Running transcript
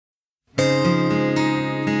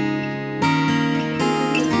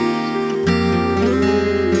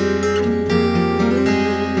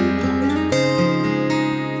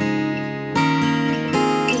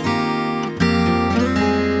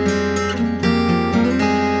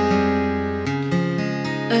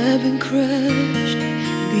I've been crushed,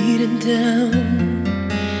 beaten down,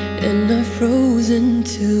 and I've frozen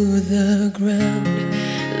to the ground.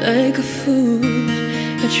 Like a fool,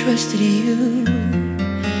 I trusted you.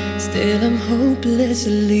 Still I'm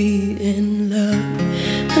hopelessly in love.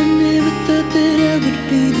 I never thought that I would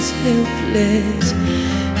be this helpless.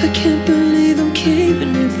 I can't believe I'm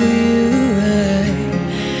keeping it for you.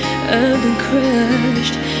 I've been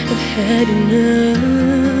crushed, I've had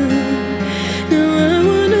enough. Now I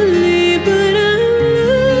wanna leave, but I'm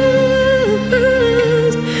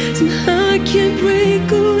lost. Somehow I can't break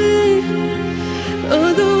away,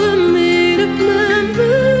 although I made up my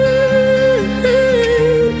mind.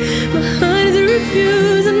 My heart is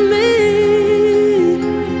refusing me.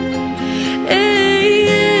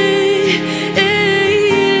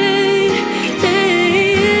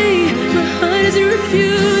 My heart is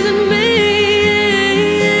refusing me.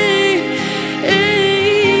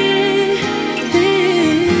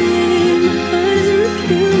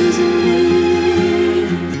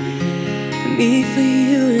 Me for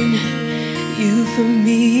you and you for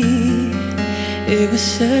me. It was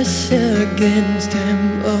us against them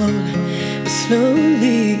all. But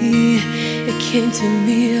slowly it came to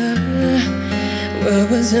me, what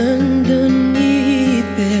was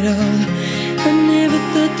underneath it all. I never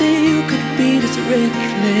thought that you could be this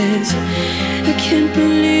reckless. I can't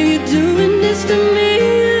believe you're doing this to me.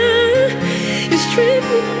 You stripped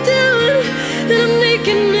me down and I'm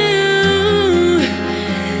naked now,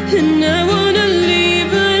 and I wanna leave,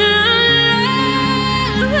 but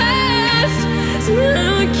I'm lost.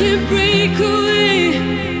 Somehow I can't break away,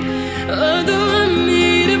 although I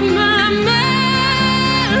made up my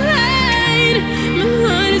mind. My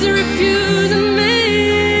heart is refusing me.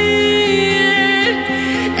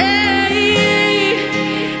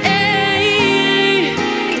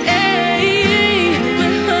 My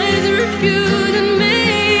heart is refusing me.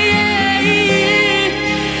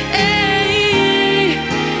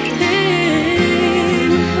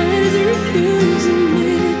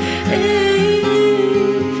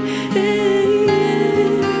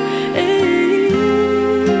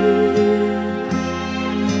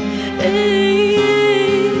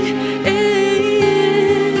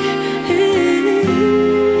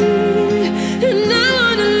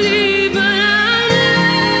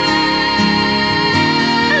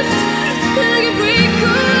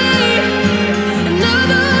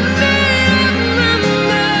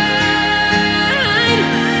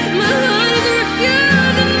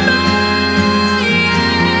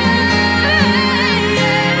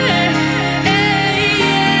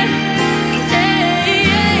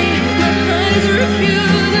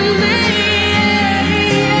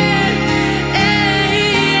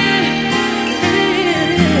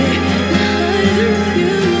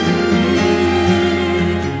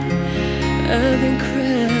 I've been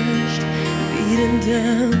crushed, beaten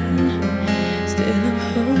down, still I'm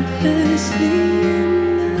hopelessly